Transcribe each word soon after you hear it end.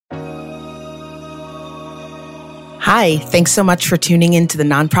Hi, thanks so much for tuning in to the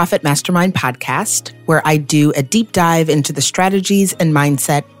Nonprofit Mastermind podcast, where I do a deep dive into the strategies and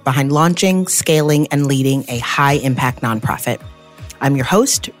mindset behind launching, scaling, and leading a high-impact nonprofit. I'm your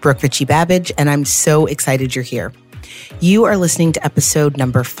host, Brooke Ritchie-Babbage, and I'm so excited you're here. You are listening to episode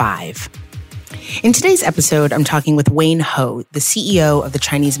number 5. In today's episode, I'm talking with Wayne Ho, the CEO of the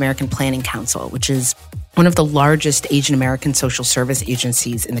Chinese American Planning Council, which is one of the largest Asian American social service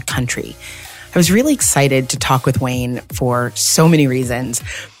agencies in the country. I was really excited to talk with Wayne for so many reasons.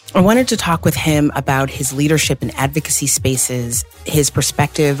 I wanted to talk with him about his leadership in advocacy spaces, his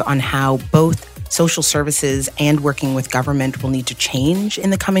perspective on how both social services and working with government will need to change in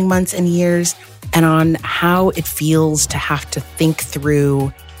the coming months and years, and on how it feels to have to think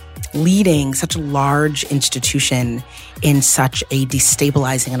through leading such a large institution in such a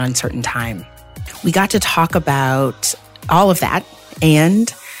destabilizing and uncertain time. We got to talk about all of that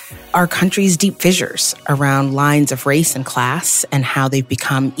and our country's deep fissures around lines of race and class and how they've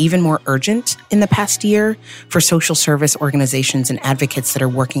become even more urgent in the past year for social service organizations and advocates that are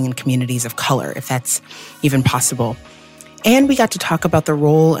working in communities of color, if that's even possible. And we got to talk about the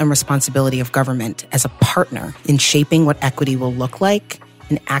role and responsibility of government as a partner in shaping what equity will look like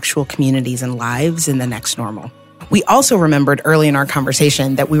in actual communities and lives in the next normal. We also remembered early in our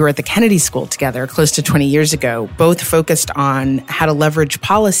conversation that we were at the Kennedy School together close to 20 years ago, both focused on how to leverage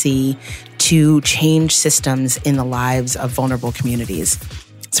policy to change systems in the lives of vulnerable communities.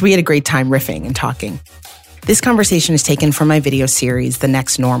 So we had a great time riffing and talking. This conversation is taken from my video series, The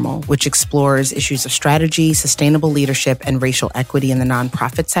Next Normal, which explores issues of strategy, sustainable leadership, and racial equity in the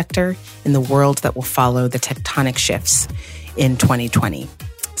nonprofit sector in the world that will follow the tectonic shifts in 2020.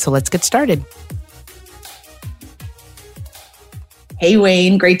 So let's get started. Hey,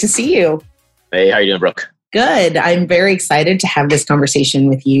 Wayne, great to see you. Hey, how you doing, Brooke? Good. I'm very excited to have this conversation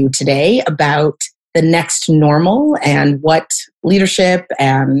with you today about the next normal and what leadership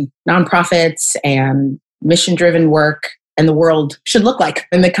and nonprofits and mission-driven work and the world should look like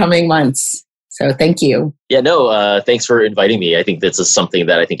in the coming months. So thank you. Yeah, no, thanks for inviting me. I think this is something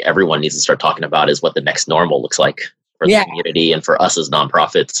that I think everyone needs to start talking about is what the next normal looks like for the community and for us as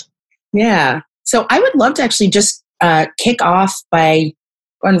nonprofits. Yeah. So I would love to actually just kick off by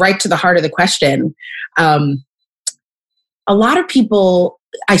going right to the heart of the question. A lot of people,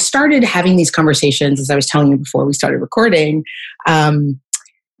 I started having these conversations, as I was telling you before we started recording,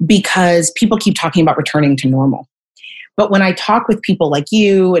 because people keep talking about returning to normal. But when I talk with people like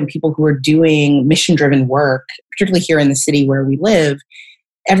you and people who are doing mission-driven work, particularly here in the city where we live,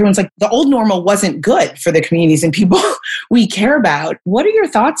 everyone's like, the old normal wasn't good for the communities and people we care about. What are your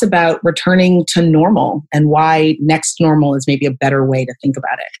thoughts about returning to normal and why next normal is maybe a better way to think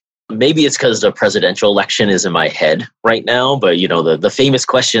about it? Maybe it's because the presidential election is in my head right now. But, you know, the famous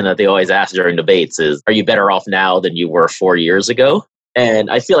question that they always ask during debates is, are you better off now than you were 4 years ago?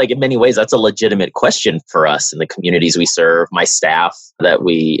 And I feel like in many ways, that's a legitimate question for us in the communities we serve, my staff that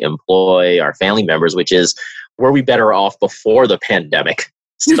we employ, our family members, which is, were we better off before the pandemic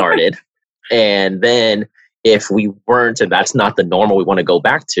started? And then if we weren't, and that's not the normal we want to go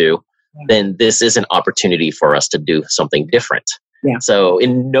back to, then this is an opportunity for us to do something different. Yeah. So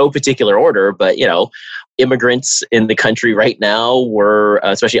in no particular order, but, you know, immigrants in the country right now were,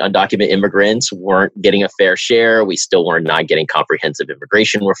 especially undocumented immigrants, weren't getting a fair share. We still were not getting comprehensive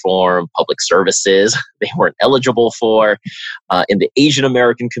immigration reform, public services they weren't eligible for. In the Asian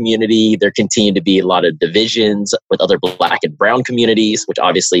American community, there continue to be a lot of divisions with other Black and Brown communities, which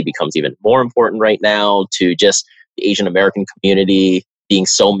obviously becomes even more important right now, to just the Asian American community being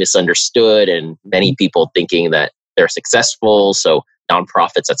so misunderstood and many people thinking that they're successful. So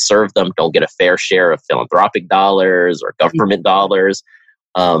nonprofits that serve them don't get a fair share of philanthropic dollars or government dollars.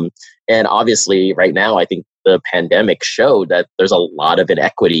 And obviously right now, I think the pandemic showed that there's a lot of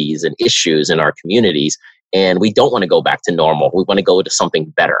inequities and issues in our communities, and we don't want to go back to normal. We want to go to something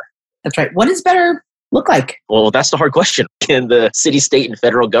better. That's right. What does better look like? Well, that's the hard question. Can the city, state, and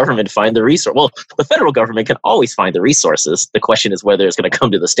federal government find the resource? Well, the federal government can always find the resources. The question is whether it's going to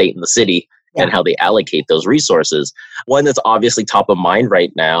come to the state and the city and how they allocate those resources. One that's obviously top of mind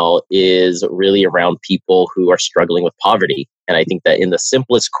right now is really around people who are struggling with poverty. And I think that in the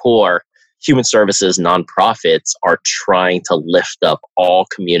simplest core, human services nonprofits are trying to lift up all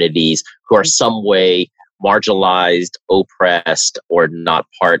communities who are some way marginalized, oppressed, or not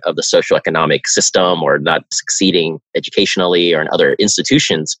part of the socioeconomic system, or not succeeding educationally or in other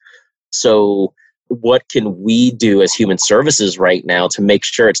institutions. So what can we do as human services right now to make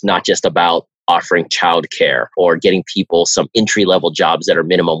sure it's not just about offering childcare or getting people some entry-level jobs that are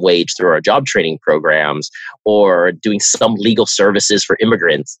minimum wage through our job training programs, or doing some legal services for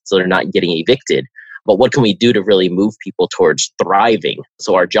immigrants so they're not getting evicted? but what can we do to really move people towards thriving?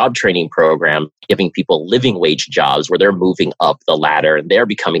 So our job training program, giving people living wage jobs where they're moving up the ladder and they're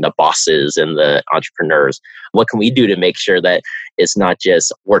becoming the bosses and the entrepreneurs. What can we do to make sure that it's not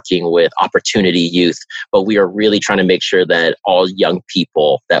just working with opportunity youth, but we are really trying to make sure that all young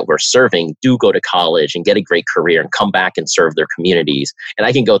people that we're serving do go to college and get a great career and come back and serve their communities. And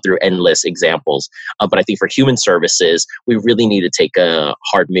I can go through endless examples, but I think for human services, we really need to take a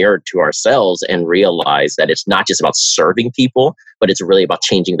hard mirror to ourselves and realize that it's not just about serving people, but it's really about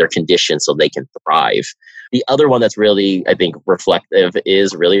changing their conditions so they can thrive. The other one that's really, I think, reflective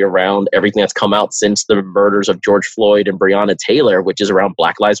is really around everything that's come out since the murders of George Floyd and Breonna Taylor, which is around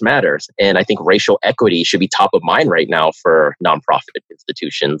Black Lives Matter. And I think racial equity should be top of mind right now for nonprofit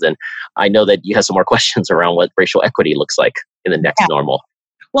institutions. And I know that you have some more questions around what racial equity looks like in the next normal.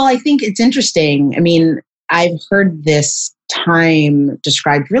 Well, I think it's interesting. I mean, I've heard this time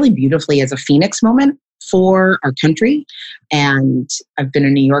described really beautifully as a Phoenix moment for our country. And I've been a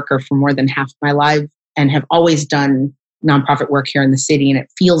New Yorker for more than half my life and have always done nonprofit work here in the city. And it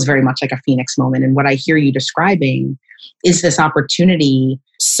feels very much like a Phoenix moment. And what I hear you describing is this opportunity.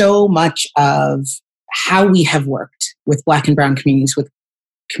 So much of how we have worked with Black and Brown communities, with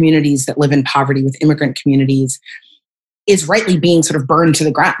communities that live in poverty, with immigrant communities, is rightly being sort of burned to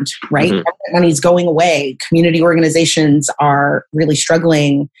the ground, right? Mm-hmm. Money's going away. Community organizations are really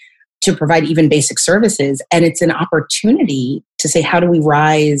struggling to provide even basic services. And it's an opportunity to say, how do we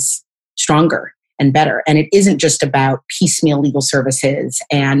rise stronger and better? And it isn't just about piecemeal legal services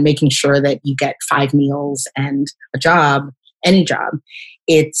and making sure that you get 5 meals and a job, any job.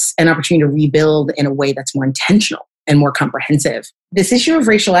 It's an opportunity to rebuild in a way that's more intentional and more comprehensive. This issue of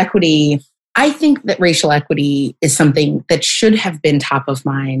racial equity, I think that racial equity is something that should have been top of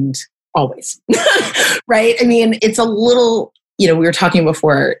mind always, right? I mean, it's a little, we were talking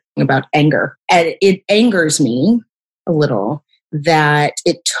before about anger, and it angers me a little that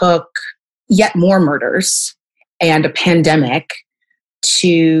it took yet more murders and a pandemic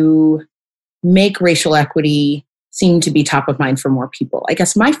to make racial equity seem to be top of mind for more people. I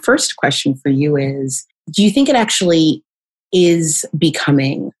guess my first question for you is, do you think it actually is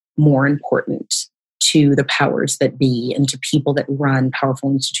becoming more important to the powers that be and to people that run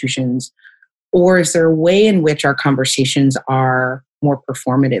powerful institutions? Or is there a way in which our conversations are more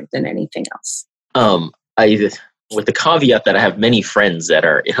performative than anything else? With the caveat that I have many friends that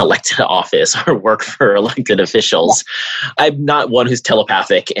are in elected office or work for elected officials, I'm not one who's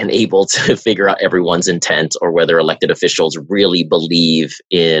telepathic and able to figure out everyone's intent or whether elected officials really believe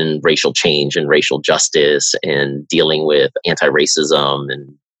in racial change and racial justice and dealing with anti-racism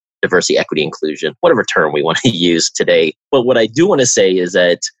and diversity, equity, inclusion, whatever term we want to use today. But what I do want to say is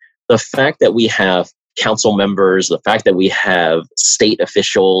that the fact that we have council members, the fact that we have state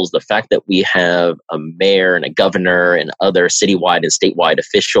officials, the fact that we have a mayor and a governor and other citywide and statewide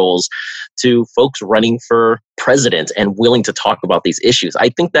officials, to folks running for president and willing to talk about these issues, I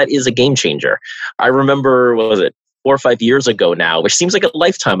think that is a game changer. I remember, 4 or 5 years ago now, which seems like a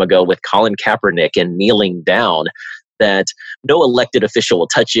lifetime ago, with Colin Kaepernick and kneeling down, that no elected official will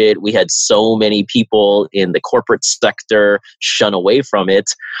touch it. We had so many people in the corporate sector shun away from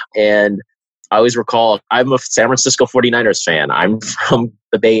it. And I always recall, I'm a San Francisco 49ers fan. I'm from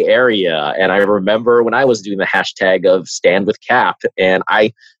the Bay Area. And I remember when I was doing the hashtag of Stand with Cap, and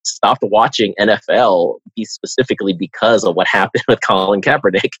I stopped watching NFL specifically because of what happened with Colin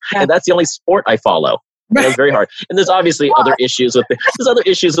Kaepernick. Yeah. And that's the only sport I follow. It was very hard. And there's obviously other issues with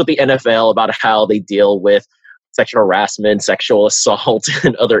the NFL about how they deal with sexual harassment, sexual assault,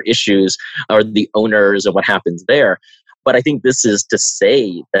 and other issues, or the owners and what happens there. But I think this is to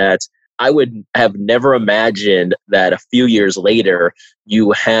say that I would have never imagined that a few years later,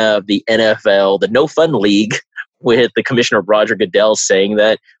 you have the NFL, the No Fun League, with the commissioner Roger Goodell saying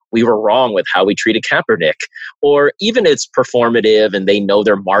that we were wrong with how we treated Kaepernick. Or even it's performative and they know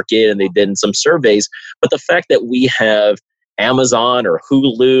their market and they did some surveys. But the fact that we have Amazon or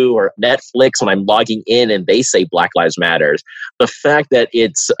Hulu or Netflix, when I'm logging in and they say Black Lives Matters, the fact that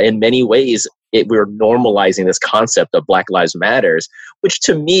it's in many ways, we're normalizing this concept of Black Lives Matters, which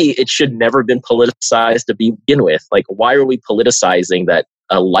to me, it should never have been politicized to begin with. Like, why are we politicizing that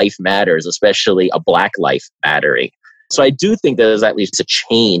a life matters, especially a Black life mattering? So I do think that there's at least a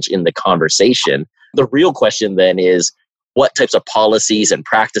change in the conversation. The real question then is, what types of policies and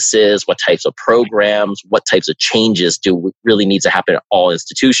practices, what types of programs, what types of changes do really need to happen at all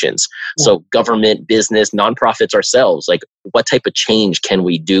institutions? Yeah. So government, business, nonprofits ourselves, like what type of change can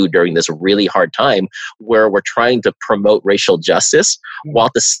we do during this really hard time where we're trying to promote racial justice while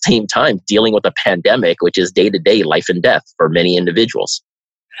at the same time dealing with a pandemic, which is day-to-day life and death for many individuals?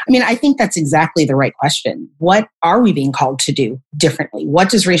 I mean, I think that's exactly the right question. What are we being called to do differently? What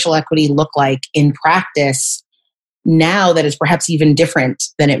does racial equity look like in practice now that is perhaps even different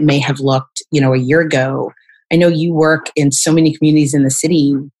than it may have looked, a year ago? I know you work in so many communities in the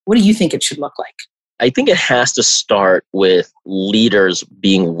city. What do you think it should look like? I think it has to start with leaders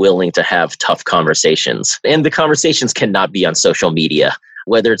being willing to have tough conversations. And the conversations cannot be on social media,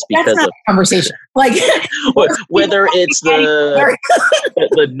 whether it's because of conversation. Like whether it's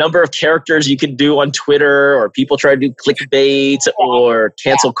the number of characters you can do on Twitter, or people try to do clickbait or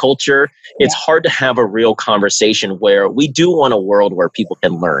cancel culture. It's hard to have a real conversation where we do want a world where people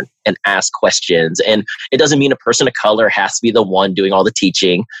can learn and ask questions. And it doesn't mean a person of color has to be the one doing all the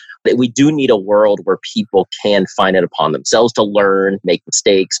teaching. That we do need a world where people can find it upon themselves to learn, make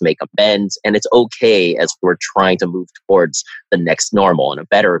mistakes, make amends, and it's okay as we're trying to move towards the next normal and a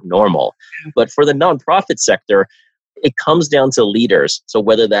better normal. But for the nonprofit sector, it comes down to leaders. So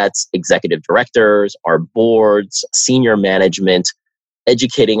whether that's executive directors, our boards, senior management,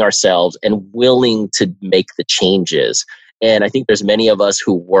 educating ourselves and willing to make the changes. And I think there's many of us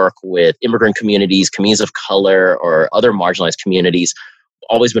who work with immigrant communities, communities of color, or other marginalized communities,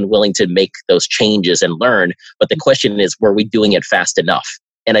 always been willing to make those changes and learn. But the question is, were we doing it fast enough?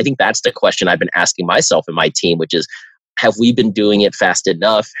 And I think that's the question I've been asking myself and my team, which is, have we been doing it fast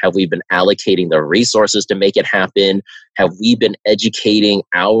enough? Have we been allocating the resources to make it happen? Have we been educating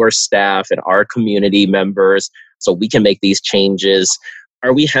our staff and our community members so we can make these changes?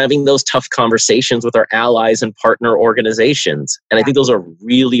 Are we having those tough conversations with our allies and partner organizations? And I think those are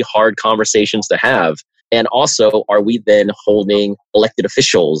really hard conversations to have. And also, are we then holding elected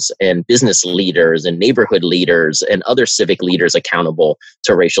officials and business leaders and neighborhood leaders and other civic leaders accountable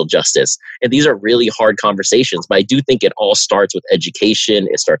to racial justice? And these are really hard conversations, but I do think it all starts with education,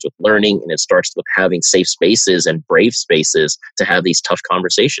 it starts with learning, and it starts with having safe spaces and brave spaces to have these tough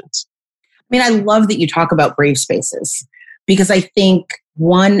conversations. I mean, I love that you talk about brave spaces, because I think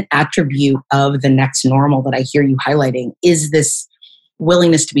one attribute of the next normal that I hear you highlighting is this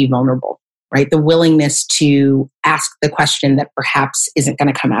willingness to be vulnerable. Right? The willingness to ask the question that perhaps isn't going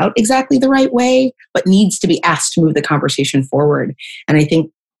to come out exactly the right way, but needs to be asked to move the conversation forward. And I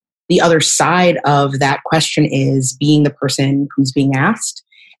think the other side of that question is being the person who's being asked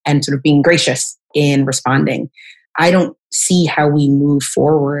and sort of being gracious in responding. I don't see how we move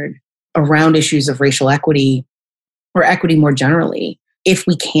forward around issues of racial equity or equity more generally if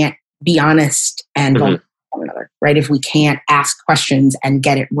we can't be honest and vulnerable. One another, right? If we can't ask questions and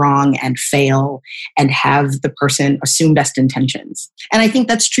get it wrong and fail and have the person assume best intentions. And I think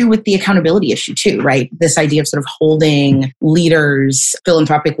that's true with the accountability issue too, right? This idea of sort of holding leaders,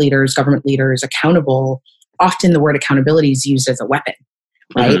 philanthropic leaders, government leaders accountable. Often the word accountability is used as a weapon,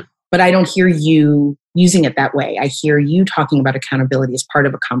 right? Mm-hmm. But I don't hear you using it that way. I hear you talking about accountability as part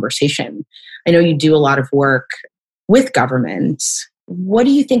of a conversation. I know you do a lot of work with government. What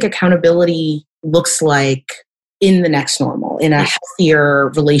do you think accountability looks like in the next normal, in a healthier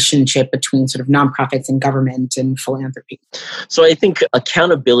relationship between sort of nonprofits and government and philanthropy? So I think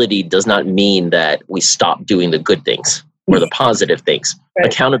accountability does not mean that we stop doing the good things or the positive things. Right.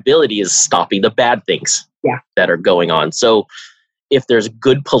 Accountability is stopping the bad things that are going on. So if there's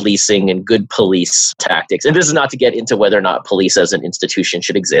good policing and good police tactics, and this is not to get into whether or not police as an institution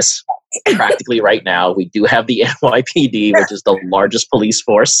should exist. Practically right now, we do have the NYPD, which is the largest police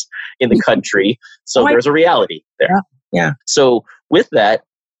force in the country. So there's a reality there. Yeah. So with that,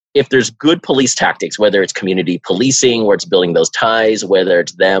 if there's good police tactics, whether it's community policing, where it's building those ties, whether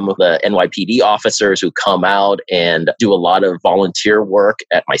it's the NYPD officers who come out and do a lot of volunteer work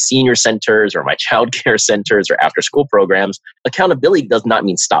at my senior centers or my childcare centers or after school programs, accountability does not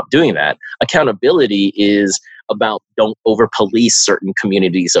mean stop doing that. Accountability is about don't over police certain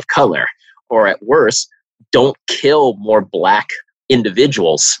communities of color, or at worst, don't kill more Black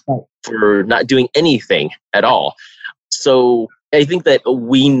individuals for not doing anything at all. So I think that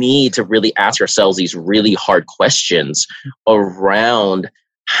we need to really ask ourselves these really hard questions around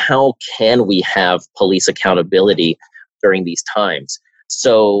how can we have police accountability during these times.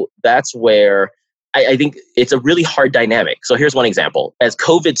 So that's where I think it's a really hard dynamic. So here's one example. As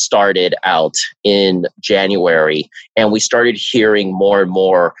COVID started out in January, and we started hearing more and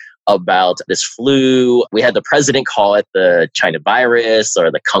more about this flu, we had the president call it the China virus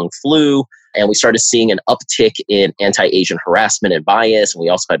or the Kung flu. And we started seeing an uptick in anti-Asian harassment and bias. And we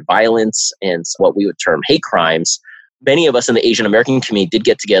also had violence and what we would term hate crimes. Many of us in the Asian American community did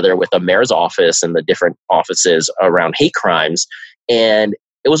get together with the mayor's office and the different offices around hate crimes. And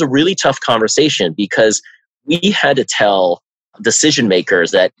it was a really tough conversation because we had to tell decision makers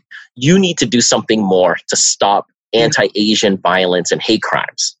that you need to do something more to stop anti-Asian violence and hate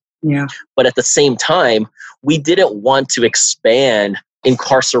crimes. Yeah. But at the same time, we didn't want to expand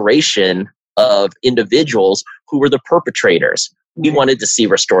incarceration of individuals who were the perpetrators. We wanted to see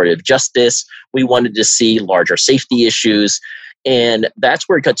restorative justice. We wanted to see larger safety issues. And that's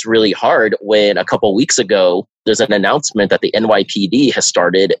where it gets really hard when a couple of weeks ago, there's an announcement that the NYPD has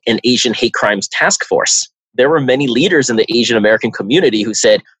started an Asian hate crimes task force. There were many leaders in the Asian American community who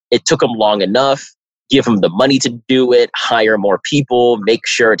said it took them long enough, give them the money to do it, hire more people, make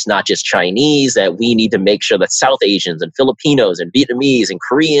sure it's not just Chinese, that we need to make sure that South Asians and Filipinos and Vietnamese and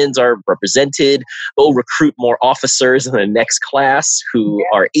Koreans are represented. We'll recruit more officers in the next class who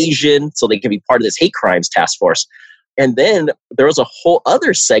are Asian so they can be part of this hate crimes task force. And then there was a whole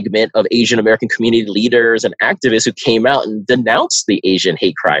other segment of Asian American community leaders and activists who came out and denounced the Asian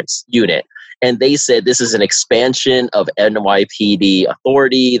hate crimes unit. And they said this is an expansion of NYPD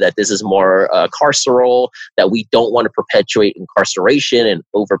authority, that this is more carceral, that we don't want to perpetuate incarceration and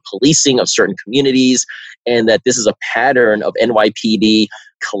over-policing of certain communities, and that this is a pattern of NYPD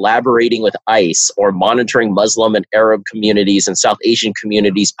collaborating with ICE or monitoring Muslim and Arab communities and South Asian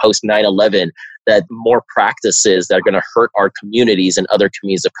communities post 9/11, that more practices that are going to hurt our communities and other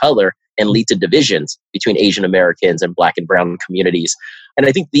communities of color and lead to divisions between Asian Americans and Black and brown communities. And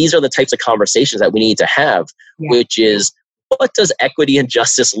I think these are the types of conversations that we need to have, which is, what does equity and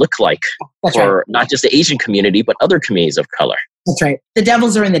justice look like for not just the Asian community, but other communities of color? That's right. The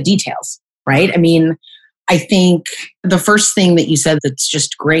devils are in the details, right? I mean, I think the first thing that you said that's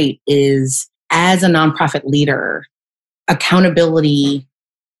just great is, as a nonprofit leader, accountability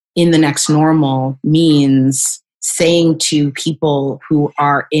in the next normal means saying to people who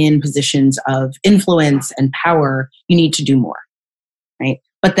are in positions of influence and power, you need to do more, right?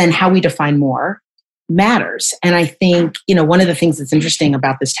 But then how we define more matters. And I think, one of the things that's interesting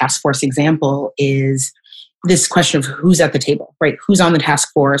about this task force example is this question of who's at the table, right? Who's on the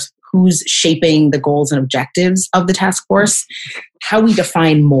task force? Who's shaping the goals and objectives of the task force? How we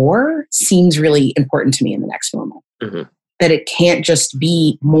define more seems really important to me in the next normal. Mm-hmm. That it can't just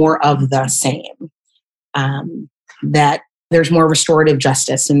be more of the same. That there's more restorative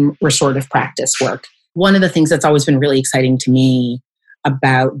justice and restorative practice work. One of the things that's always been really exciting to me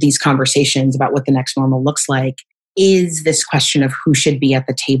about these conversations about what the next normal looks like is this question of who should be at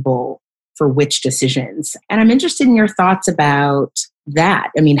the table for which decisions. And I'm interested in your thoughts about that.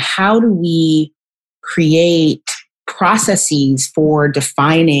 I mean, how do we create processes for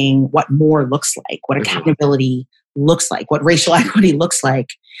defining what more looks like, what accountability looks like, what racial equity looks like?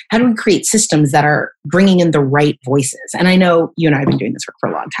 How do we create systems that are bringing in the right voices? And I know you and I have been doing this work for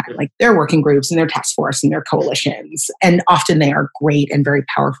a long time. Like, there are working groups and their task force and their coalitions, and often they are great and very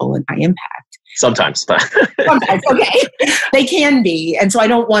powerful and high impact. Sometimes. Sometimes, okay. They can be. And so I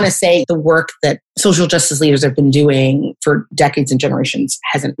don't want to say the work that social justice leaders have been doing for decades and generations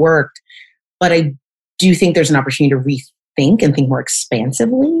hasn't worked, but I do think there's an opportunity to rethink and think more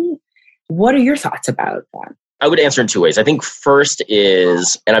expansively. What are your thoughts about that? I would answer in two ways. I think first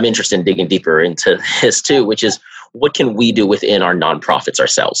is, and I'm interested in digging deeper into this too, which is, what can we do within our nonprofits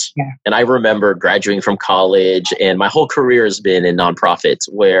ourselves? Yeah. And I remember graduating from college, and my whole career has been in nonprofits,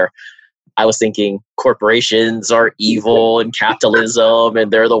 where I was thinking corporations are evil and capitalism,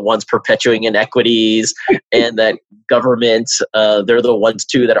 and they're the ones perpetuating inequities, and that government, they're the ones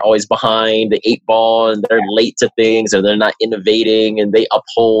too that are always behind the 8 ball, and they're late to things, and they're not innovating, and they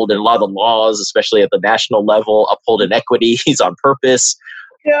uphold, and a lot of the laws, especially at the national level, uphold inequities on purpose.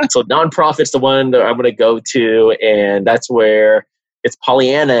 Yeah. So nonprofit's the one that I'm going to go to, and that's where it's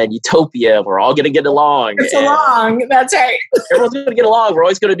Pollyanna and utopia. We're all going to get along. It's along. That's right. Everyone's going to get along. We're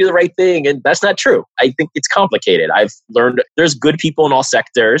always going to do the right thing. And that's not true. I think it's complicated. I've learned there's good people in all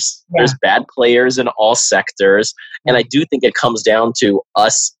sectors. Yeah. There's bad players in all sectors. And I do think it comes down to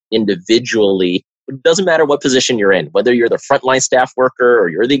us individually. It doesn't matter what position you're in, whether you're the frontline staff worker or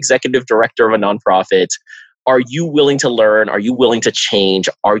you're the executive director of a nonprofit. Are you willing to learn? Are you willing to change?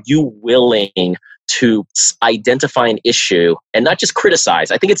 Are you willing to identify an issue and not just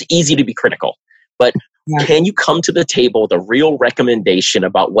criticize? I think it's easy to be critical, but can you come to the table with a real recommendation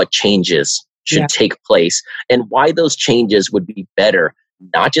about what changes should take place and why those changes would be better,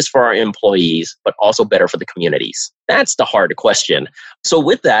 not just for our employees, but also better for the communities? That's the hard question. So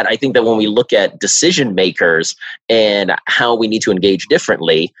with that, I think that when we look at decision makers and how we need to engage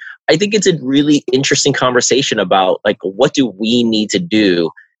differently, I think it's a really interesting conversation about, like, what do we need to do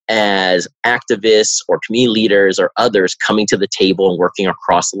as activists or community leaders or others coming to the table and working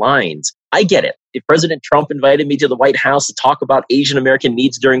across lines. I get it. If President Trump invited me to the White House to talk about Asian American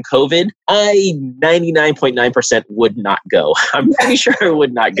needs during COVID, I 99.9% would not go. I'm pretty sure I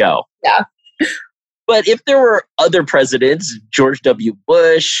would not go. Yeah. But if there were other presidents, George W.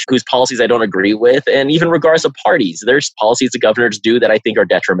 Bush, whose policies I don't agree with, and even regardless of parties, there's policies the governors do that I think are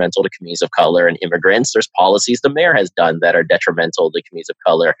detrimental to communities of color and immigrants. There's policies the mayor has done that are detrimental to communities of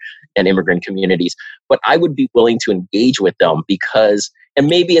color and immigrant communities. But I would be willing to engage with them because, and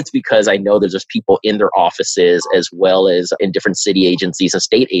maybe it's because I know there's just people in their offices as well as in different city agencies and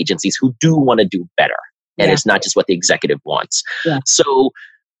state agencies who do want to do better. And it's not just what the executive wants. Yeah. So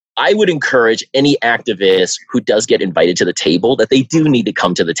I would encourage any activist who does get invited to the table that they do need to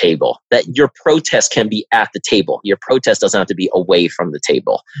come to the table, that your protest can be at the table. Your protest doesn't have to be away from the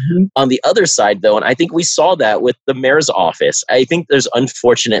table. Mm-hmm. On the other side, though, and I think we saw that with the mayor's office, I think there's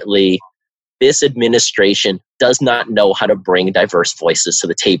unfortunately, this administration does not know how to bring diverse voices to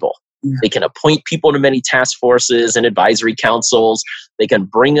the table. Yeah. They can appoint people to many task forces and advisory councils. They can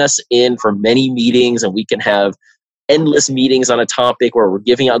bring us in for many meetings and we can have endless meetings on a topic where we're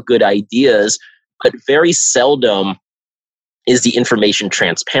giving out good ideas, but very seldom is the information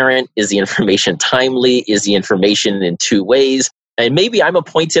transparent, is the information timely, is the information in two ways. And maybe I'm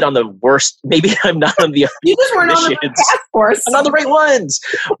appointed on the worst, maybe I'm not on the You just weren't on the right task force. I'm on the right ones.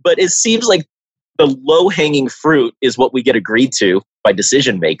 But it seems like the low-hanging fruit is what we get agreed to by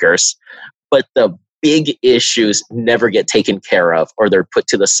decision makers, but the big issues never get taken care of or they're put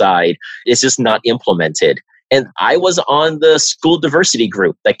to the side. It's just not implemented. And I was on the school diversity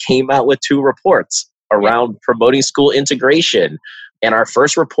group that came out with 2 reports around promoting school integration. And our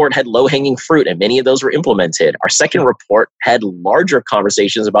first report had low-hanging fruit, and many of those were implemented. Our second report had larger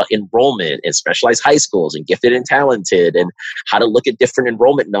conversations about enrollment in specialized high schools and gifted and talented and how to look at different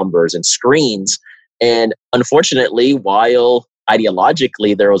enrollment numbers and screens. And unfortunately, while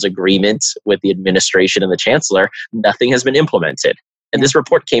ideologically there was agreement with the administration and the chancellor, nothing has been implemented. And this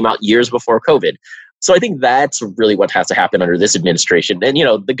report came out years before COVID. So I think that's really what has to happen under this administration. And,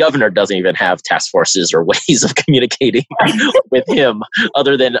 the governor doesn't even have task forces or ways of communicating with him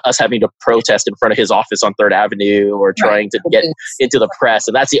other than us having to protest in front of his office on 3rd Avenue or trying to get into the press.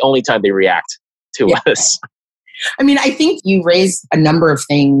 And that's the only time they react to us. I mean, I think you raised a number of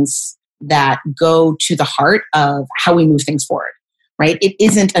things that go to the heart of how we move things forward, right? It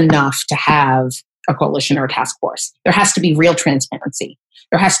isn't enough to have a coalition or a task force. There has to be real transparency.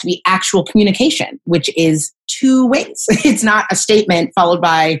 There has to be actual communication, which is 2 ways. It's not a statement followed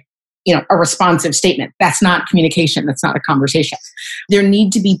by, a responsive statement. That's not communication. That's not a conversation. There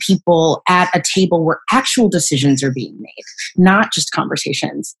need to be people at a table where actual decisions are being made, not just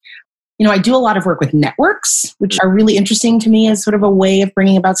conversations. I do a lot of work with networks, which are really interesting to me as sort of a way of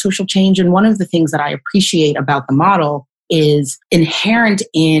bringing about social change. And one of the things that I appreciate about the model is inherent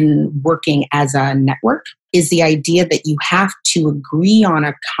in working as a network is the idea that you have to agree on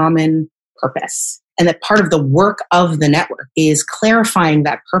a common purpose and that part of the work of the network is clarifying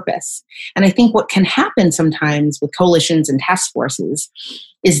that purpose. And I think what can happen sometimes with coalitions and task forces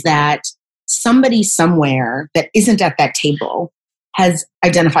is that somebody somewhere that isn't at that table has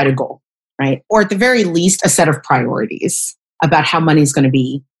identified a goal, right? Or at the very least, a set of priorities about how money is going to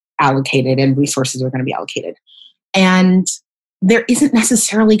be allocated and resources are going to be allocated. And there isn't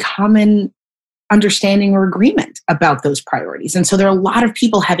necessarily common understanding or agreement about those priorities. And so there are a lot of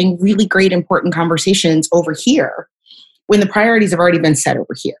people having really great, important conversations over here when the priorities have already been set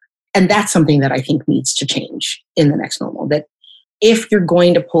over here. And that's something that I think needs to change in the next normal. That if you're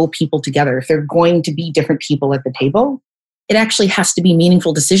going to pull people together, if they're going to be different people at the table, it actually has to be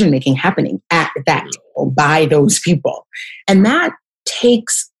meaningful decision-making happening at that table by those people. And that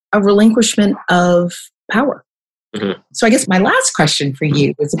takes a relinquishment of power. Mm-hmm. So I guess my last question for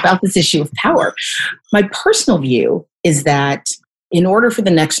you is about this issue of power. My personal view is that in order for the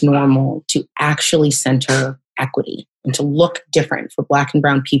next normal to actually center equity and to look different for Black and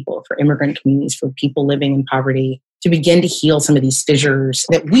brown people, for immigrant communities, for people living in poverty, to begin to heal some of these fissures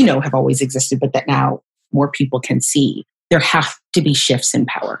that we know have always existed, but that now more people can see, there have to be shifts in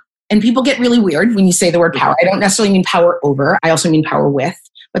power. And people get really weird when you say the word power. I don't necessarily mean power over. I also mean power with.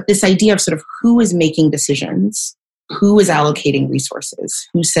 But this idea of sort of who is making decisions, who is allocating resources,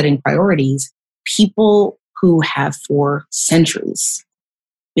 who's setting priorities, people who have for centuries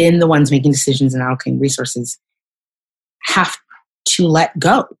been the ones making decisions and allocating resources have to let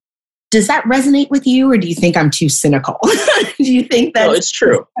go. Does that resonate with you, or do you think I'm too cynical? Do you think that's it's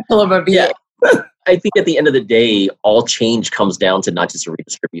true? Yeah. I think at the end of the day, all change comes down to not just a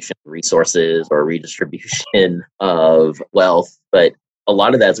redistribution of resources or a redistribution of wealth, but a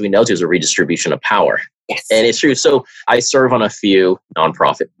lot of that, as we know, is a redistribution of power. Yes. And it's true. So I serve on a few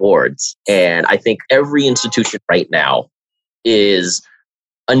nonprofit boards, and I think every institution right now is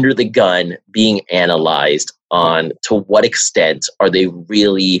under the gun being analyzed on to what extent are they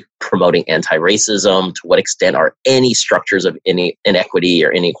really promoting anti-racism, to what extent are any structures of inequity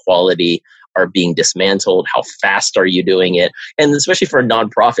or inequality are being dismantled, how fast are you doing it? And especially for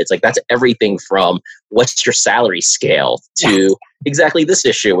nonprofits, like that's everything from what's your salary scale to exactly this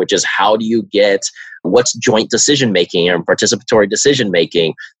issue, which is how do you get what's joint decision making and participatory decision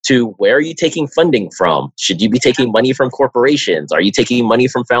making, to where are you taking funding from? Should you be taking money from corporations? Are you taking money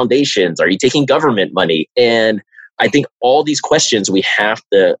from foundations? Are you taking government money? And I think all these questions we have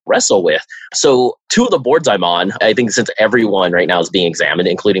to wrestle with. So 2 of the boards I'm on, I think since everyone right now is being examined,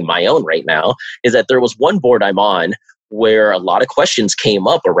 including my own right now, is that there was one board I'm on where a lot of questions came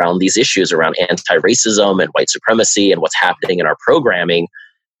up around these issues around anti-racism and white supremacy and what's happening in our programming.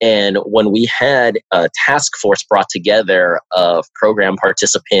 And when we had a task force brought together of program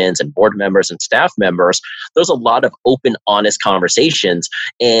participants and board members and staff members, there was a lot of open, honest conversations.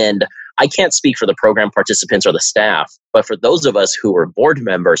 And I can't speak for the program participants or the staff, but for those of us who were board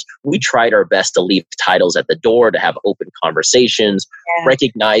members, we tried our best to leave titles at the door, to have open conversations,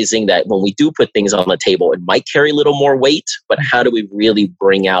 recognizing that when we do put things on the table, it might carry a little more weight, but how do we really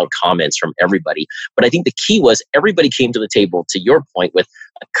bring out comments from everybody? But I think the key was everybody came to the table, to your point, with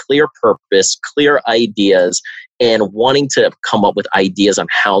a clear purpose, clear ideas, and wanting to come up with ideas on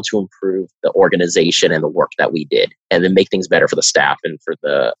how to improve the organization and the work that we did, and then make things better for the staff and for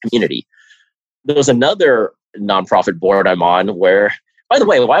the community. There was another nonprofit board I'm on where, by the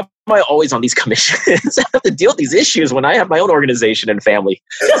way, why am I always on these commissions? I have to deal with these issues when I have my own organization and family.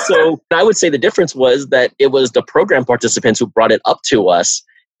 So I would say the difference was that it was the program participants who brought it up to us,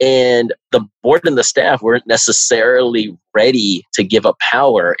 and the board and the staff weren't necessarily ready to give up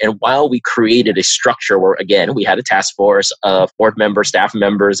power. And while we created a structure where, again, we had a task force of board members, staff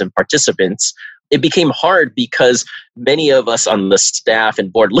members, and participants, it became hard because many of us on the staff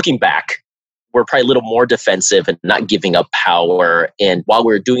and board, looking back, were probably a little more defensive and not giving up power. And while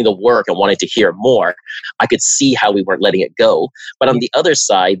we were doing the work and wanted to hear more, I could see how we weren't letting it go. But on the other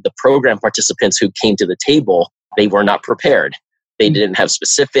side, the program participants who came to the table, they were not prepared. They didn't have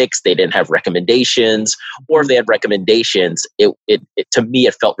specifics. They didn't have recommendations. Or if they had recommendations, it to me,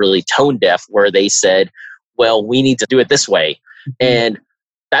 it felt really tone deaf, where they said, well, we need to do it this way. And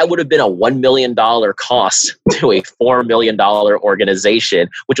that would have been a $1 million cost to a $4 million organization,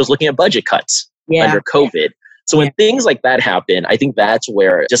 which was looking at budget cuts under COVID. So when things like that happen, I think that's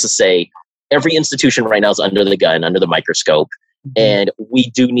where, just to say, every institution right now is under the gun, under the microscope. And we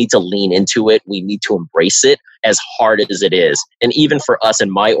do need to lean into it. We need to embrace it, as hard as it is. And even for us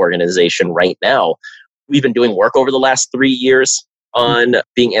in my organization right now, we've been doing work over the last 3 years on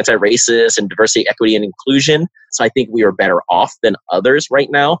being anti-racist and diversity, equity, and inclusion. So I think we are better off than others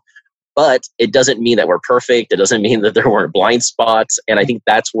right now. But it doesn't mean that we're perfect. It doesn't mean that there weren't blind spots. And I think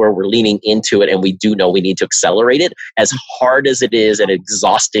that's where we're leaning into it. And we do know we need to accelerate it, as hard as it is and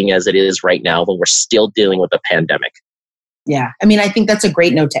exhausting as it is right now, when we're still dealing with a pandemic. Yeah. I mean, I think that's a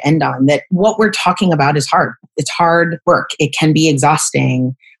great note to end on, that what we're talking about is hard. It's hard work. It can be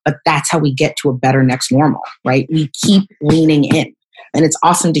exhausting, but that's how we get to a better next normal, right? We keep leaning in. And it's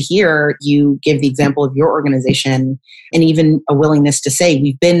awesome to hear you give the example of your organization, and even a willingness to say,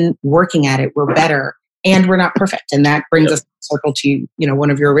 we've been working at it, we're better, and we're not perfect. And that brings us circle to, one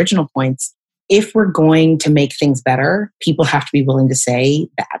of your original points. If we're going to make things better, people have to be willing to say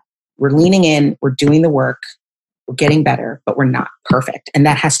that we're leaning in, we're doing the work, we're getting better, but we're not perfect. And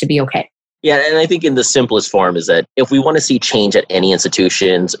that has to be okay. Yeah, and I think in the simplest form is that if we want to see change at any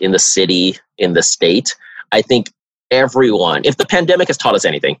institutions in the city, in the state, I think everyone, if the pandemic has taught us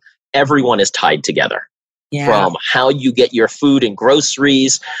anything, everyone is tied together. Yeah. From how you get your food and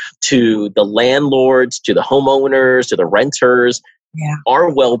groceries, to the landlords, to the homeowners, to the renters, our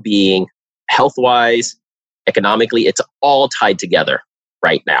well-being, health-wise, economically, it's all tied together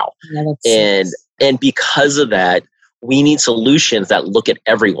right now. Yeah, and because of that, we need solutions that look at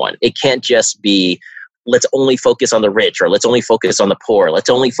everyone. It can't just be, let's only focus on the rich, or let's only focus on the poor. Let's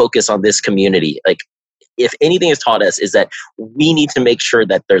only focus on this community. Like, if anything has taught us, is that we need to make sure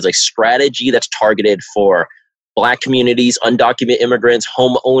that there's a strategy that's targeted for Black communities, undocumented immigrants,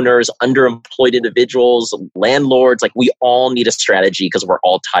 homeowners, underemployed individuals, landlords. Like, we all need a strategy because we're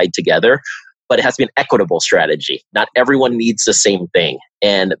all tied together. But it has to be an equitable strategy. Not everyone needs the same thing.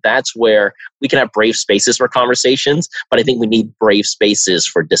 And that's where we can have brave spaces for conversations, but I think we need brave spaces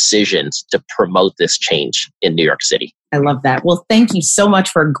for decisions to promote this change in New York City. I love that. Well, thank you so much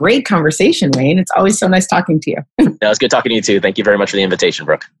for a great conversation, Wayne. It's always so nice talking to you. No, it's good talking to you too. Thank you very much for the invitation,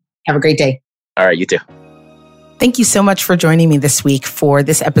 Brooke. Have a great day. All right, you too. Thank you so much for joining me this week for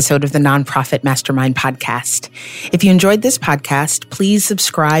this episode of the Nonprofit Mastermind podcast. If you enjoyed this podcast, please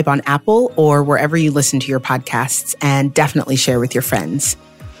subscribe on Apple or wherever you listen to your podcasts, and definitely share with your friends.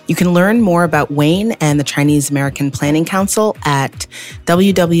 You can learn more about Wayne and the Chinese American Planning Council at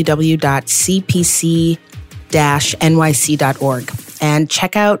www.cpc-nyc.org. And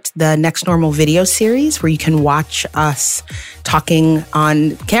check out the Next Normal video series where you can watch us talking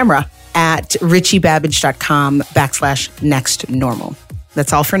on camera at richiebabbage.com/nextnormal.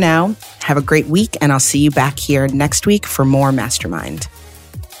 That's all for now. Have a great week, and I'll see you back here next week for more Mastermind.